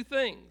one of 2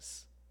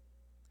 things.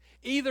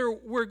 Either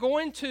we're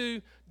going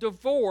to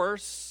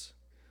divorce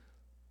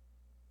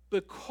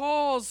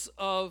because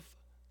of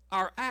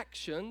our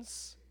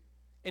actions,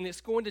 and it's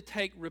going to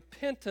take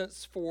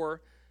repentance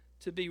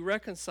to be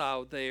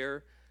reconciled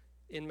there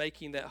in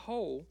making that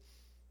whole,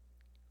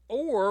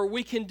 or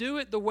we can do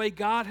it the way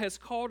God has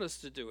called us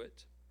to do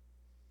it.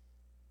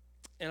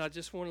 And I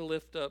just want to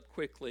lift up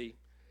quickly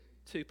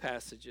 2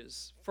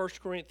 passages. 1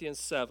 Corinthians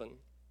 7.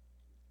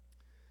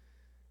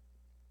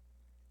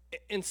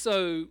 And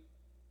so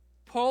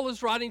Paul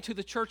is writing to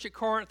the church at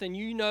Corinth, and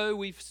you know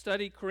we've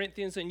studied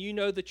Corinthians, and you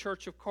know the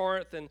church of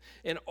Corinth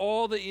and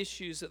all the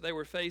issues that they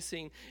were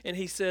facing. And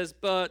he says,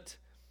 but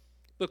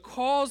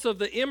because of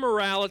the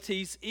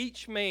immoralities,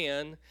 each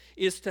man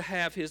is to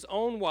have his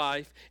own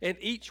wife, and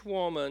each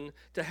woman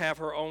to have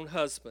her own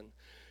husband.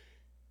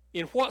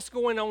 In what's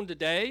going on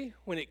today,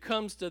 when it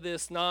comes to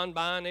this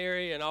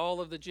non-binary and all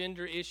of the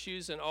gender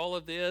issues and all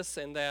of this,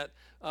 and that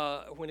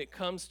when it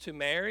comes to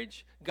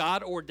marriage,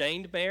 God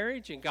ordained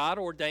marriage, and God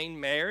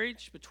ordained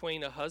marriage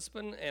between a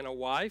husband and a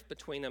wife,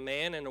 between a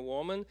man and a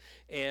woman,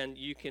 and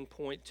you can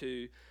point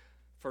to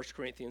 1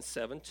 Corinthians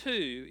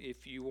 7:2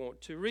 if you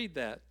want to read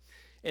that.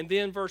 And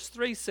then verse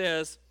 3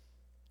 says,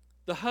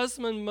 the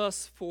husband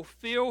must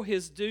fulfill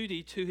his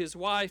duty to his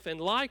wife, and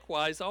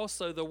likewise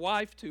also the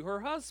wife to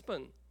her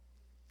husband.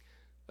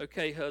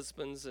 Okay,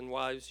 husbands and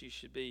wives, you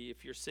should be,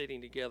 if you're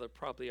sitting together,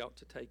 probably ought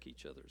to take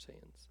each other's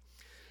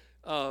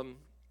hands.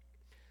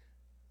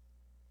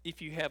 If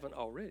you haven't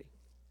already.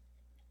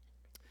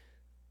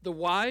 The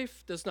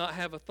wife does not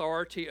have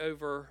authority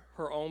over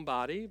her own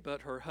body,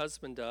 but her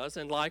husband does.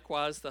 And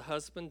likewise, the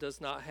husband does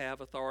not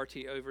have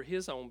authority over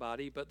his own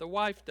body, but the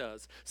wife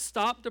does.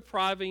 Stop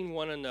depriving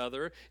one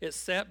another,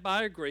 except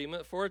by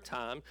agreement for a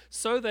time,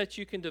 so that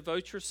you can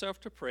devote yourself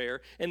to prayer,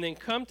 and then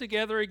come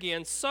together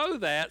again so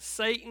that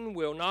Satan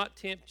will not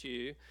tempt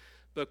you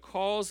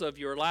because of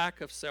your lack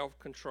of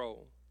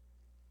self-control.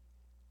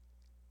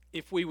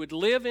 If we would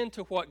live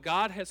into what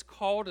God has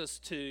called us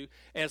to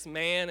as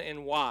man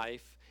and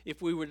wife, if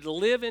we would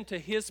live into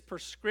His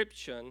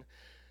prescription,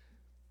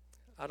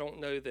 I don't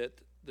know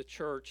that the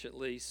church at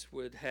least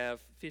would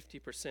have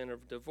 50%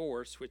 of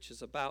divorce, which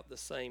is about the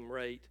same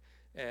rate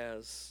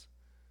as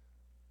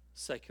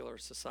secular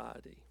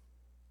society.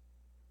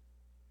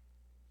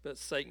 But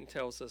Satan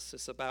tells us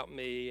it's about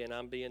me, and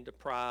I'm being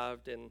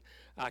deprived, and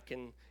I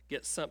can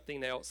get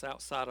something else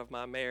outside of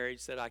my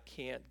marriage that I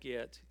can't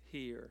get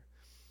here.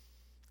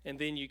 And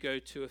then you go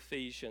to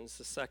Ephesians,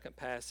 the 2nd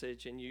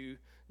passage, and you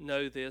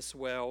know this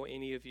well,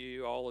 any of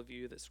you, all of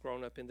you that's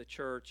grown up in the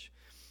church.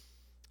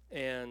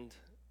 And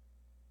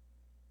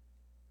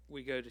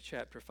we go to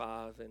chapter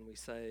 5, and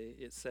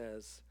it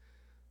says,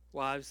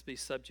 Wives, be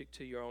subject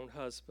to your own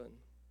husband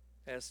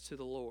as to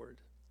the Lord.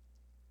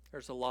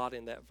 There's a lot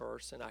in that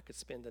verse, and I could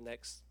spend the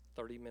next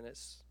 30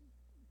 minutes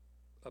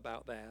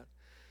about that.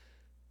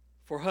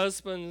 For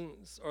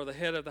husbands are the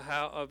head of the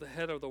house, of the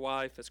head of the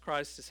wife, as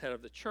Christ is head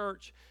of the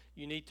church.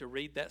 You need to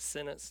read that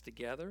sentence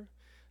together,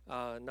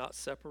 not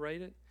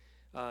separate it.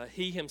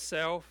 He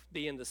himself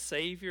being the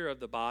Savior of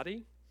the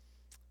body.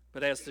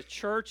 But as the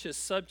church is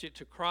subject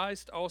to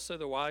Christ, also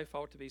the wife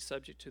ought to be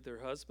subject to their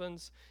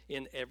husbands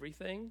in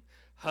everything.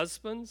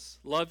 Husbands,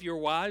 love your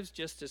wives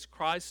just as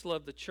Christ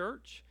loved the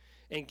church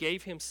and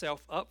gave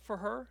himself up for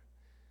her.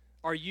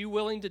 Are you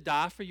willing to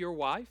die for your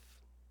wife?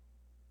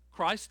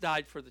 Christ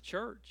died for the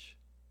church.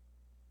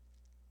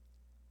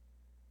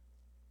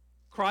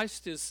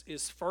 Christ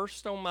is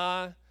first on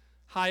my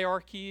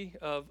hierarchy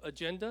of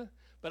agenda,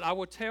 but I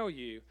will tell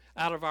you,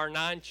 out of our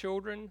 9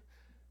 children,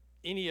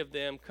 any of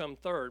them come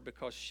third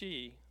because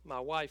she, my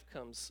wife,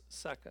 comes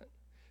second.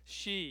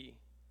 She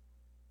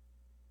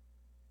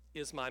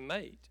is my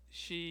mate.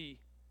 She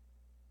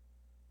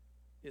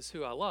is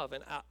who I love,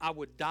 and I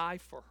would die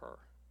for her.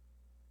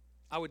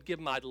 I would give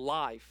my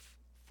life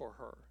for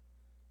her.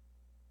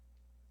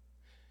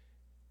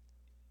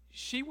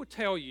 She would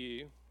tell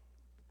you,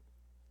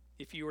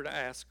 if you were to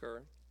ask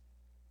her,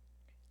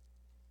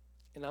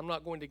 and I'm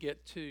not going to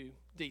get too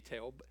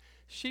detailed, but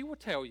she will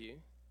tell you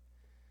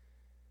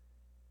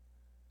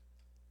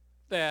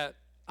that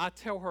I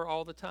tell her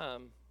all the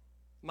time,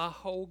 my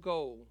whole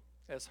goal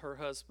as her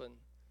husband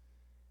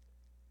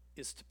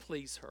is to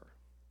please her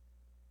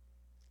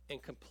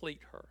and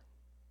complete her.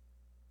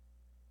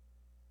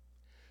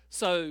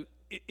 So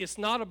it's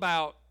not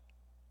about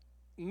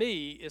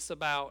me, it's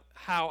about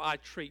how I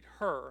treat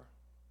her.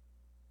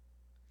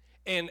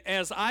 And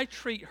as I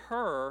treat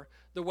her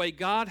the way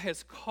God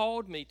has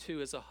called me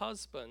to as a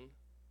husband,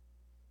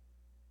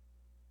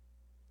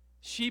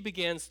 she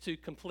begins to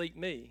complete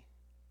me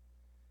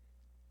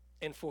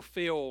and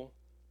fulfill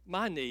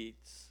my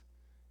needs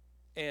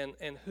and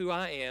who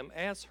I am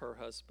as her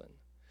husband.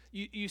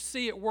 You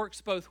see, it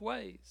works both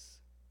ways.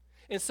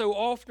 And so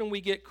often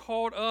we get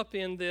caught up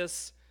in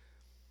this,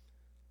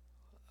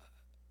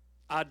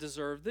 I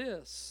deserve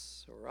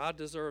this, or I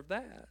deserve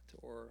that,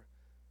 or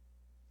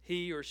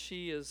he or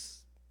she is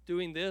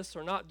doing this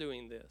or not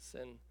doing this.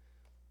 And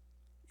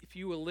if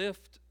you will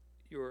lift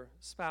your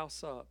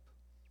spouse up,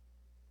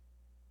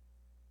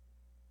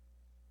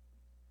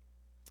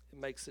 it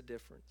makes a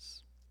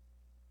difference.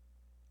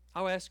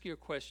 I'll ask you a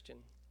question.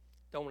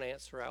 Don't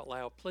answer out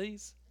loud,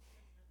 please.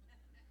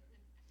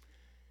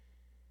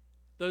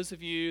 Those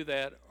of you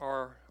that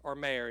are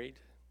married,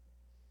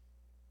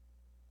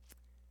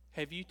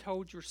 have you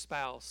told your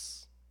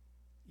spouse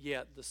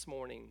yet this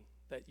morning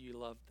that you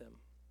love them?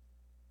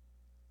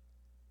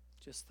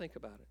 Just think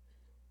about it.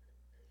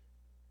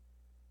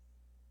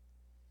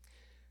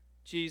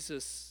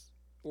 Jesus,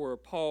 or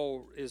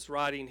Paul, is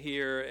writing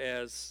here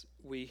as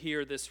we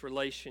hear this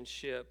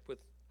relationship with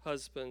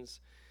husbands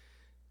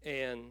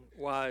and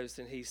wives,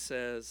 and he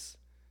says,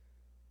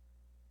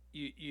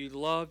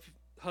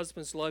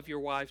 husbands, love your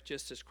wife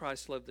just as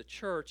Christ loved the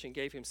church and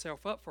gave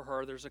himself up for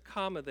her. There's a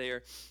comma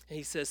there. And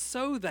he says,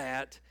 so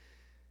that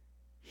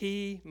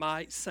he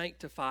might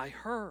sanctify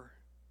her,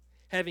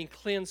 having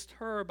cleansed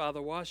her by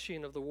the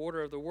washing of the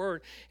water of the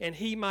word, and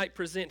he might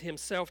present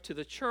himself to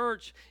the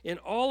church in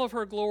all of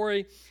her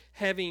glory,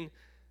 having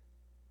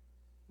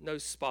no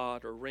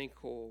spot or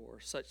wrinkle or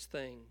such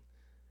thing,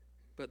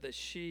 but that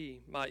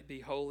she might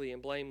be holy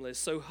and blameless.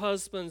 So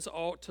husbands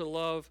ought to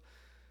love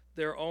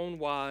their own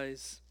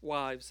wives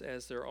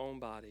as their own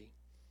body.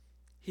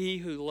 He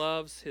who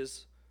loves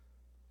his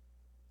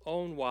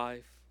own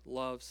wife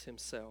loves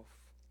himself.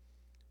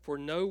 For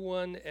no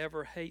one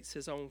ever hates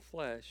his own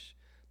flesh,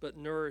 but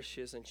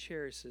nourishes and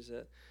cherishes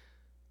it,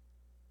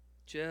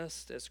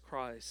 just as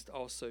Christ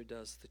also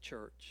does the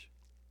church,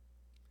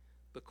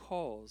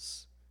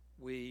 because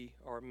we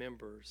are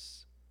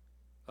members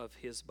of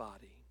his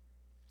body.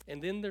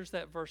 And then there's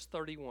that verse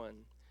 31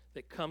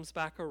 that comes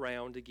back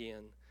around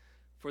again.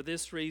 For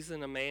this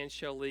reason a man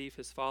shall leave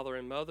his father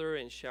and mother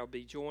and shall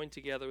be joined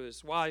together with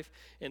his wife,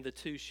 and the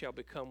two shall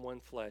become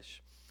one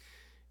flesh.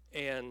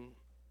 And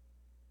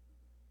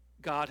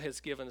God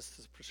has given us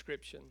this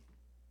prescription.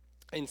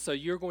 And so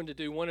you're going to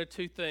do one of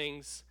two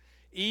things,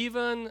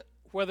 even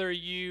whether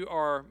you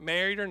are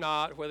married or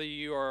not, whether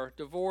you are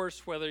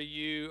divorced, whether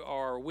you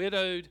are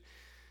widowed.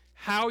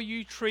 How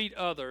you treat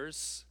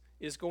others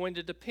is going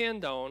to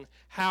depend on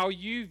how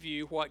you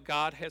view what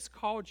God has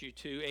called you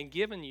to and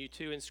given you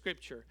to in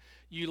Scripture.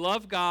 You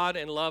love God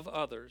and love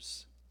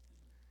others.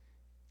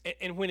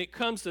 And when it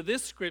comes to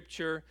this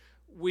Scripture,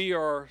 we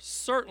are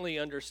certainly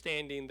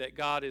understanding that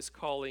God is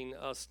calling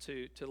us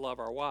to love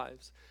our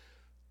wives.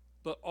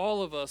 But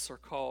all of us are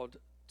called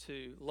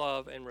to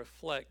love and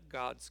reflect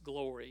God's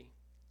glory.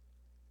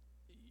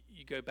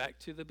 You go back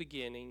to the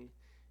beginning,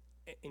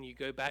 and you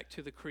go back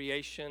to the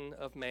creation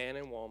of man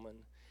and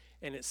woman,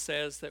 and it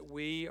says that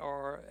we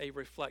are a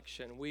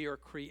reflection. We are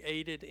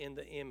created in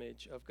the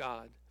image of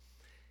God.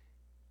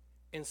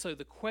 And so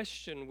the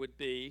question would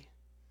be,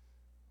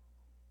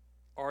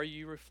 are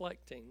you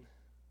reflecting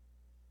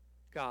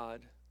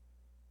God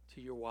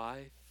to your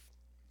wife,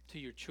 to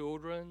your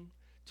children,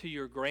 to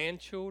your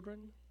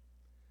grandchildren,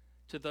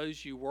 to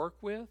those you work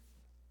with,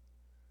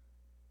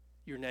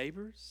 your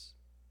neighbors?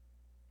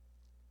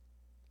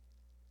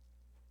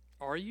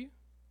 Are you?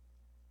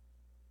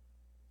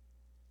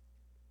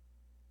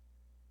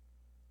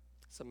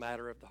 It's a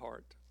matter of the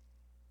heart.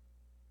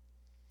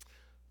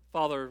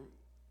 Father,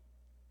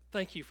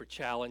 thank you for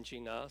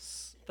challenging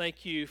us.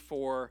 Thank you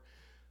for,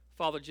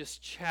 Father,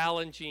 just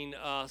challenging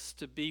us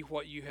to be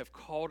what you have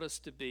called us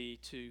to be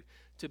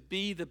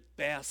be the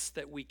best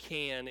that we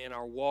can in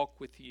our walk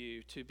with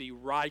you, to be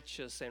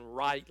righteous and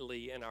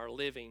rightly in our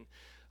living.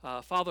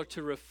 Father,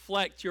 to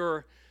reflect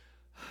yourself.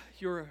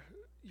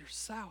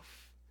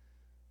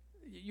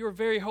 Your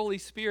very Holy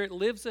Spirit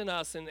lives in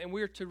us, and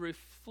we're to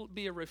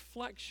be a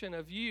reflection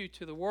of you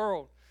to the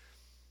world.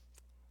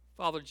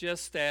 Father,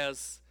 just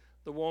as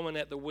the woman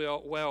at the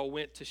well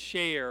went to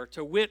share,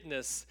 to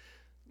witness,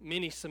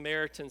 many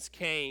Samaritans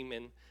came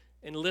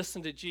and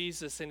listened to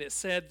Jesus, and it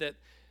said that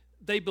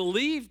they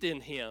believed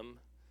in him,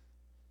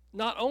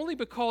 not only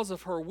because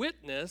of her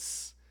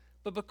witness,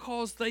 but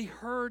because they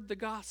heard the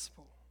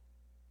gospel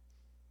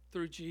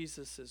through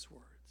Jesus'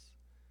 words.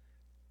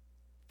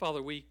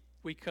 Father, we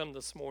come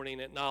this morning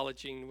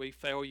acknowledging we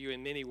fail you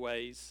in many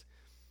ways,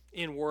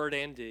 in word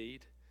and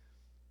deed.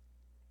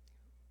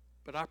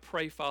 But I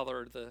pray,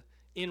 Father, the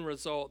end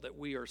result that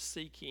we are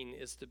seeking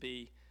is to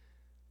be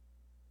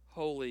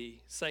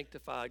holy,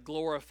 sanctified,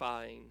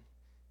 glorifying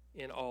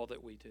in all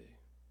that we do.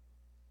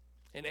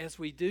 And as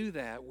we do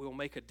that, we'll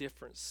make a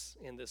difference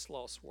in this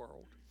lost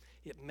world.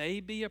 It may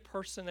be a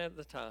person at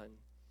a time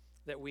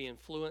that we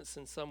influence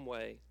in some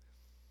way,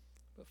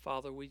 but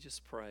Father, we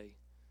just pray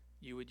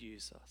you would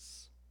use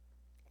us.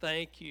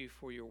 Thank you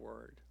for your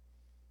word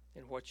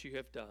and what you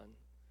have done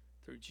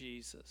through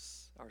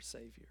Jesus, our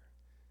Savior,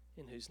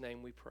 in whose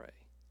name we pray.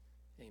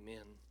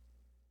 Amen.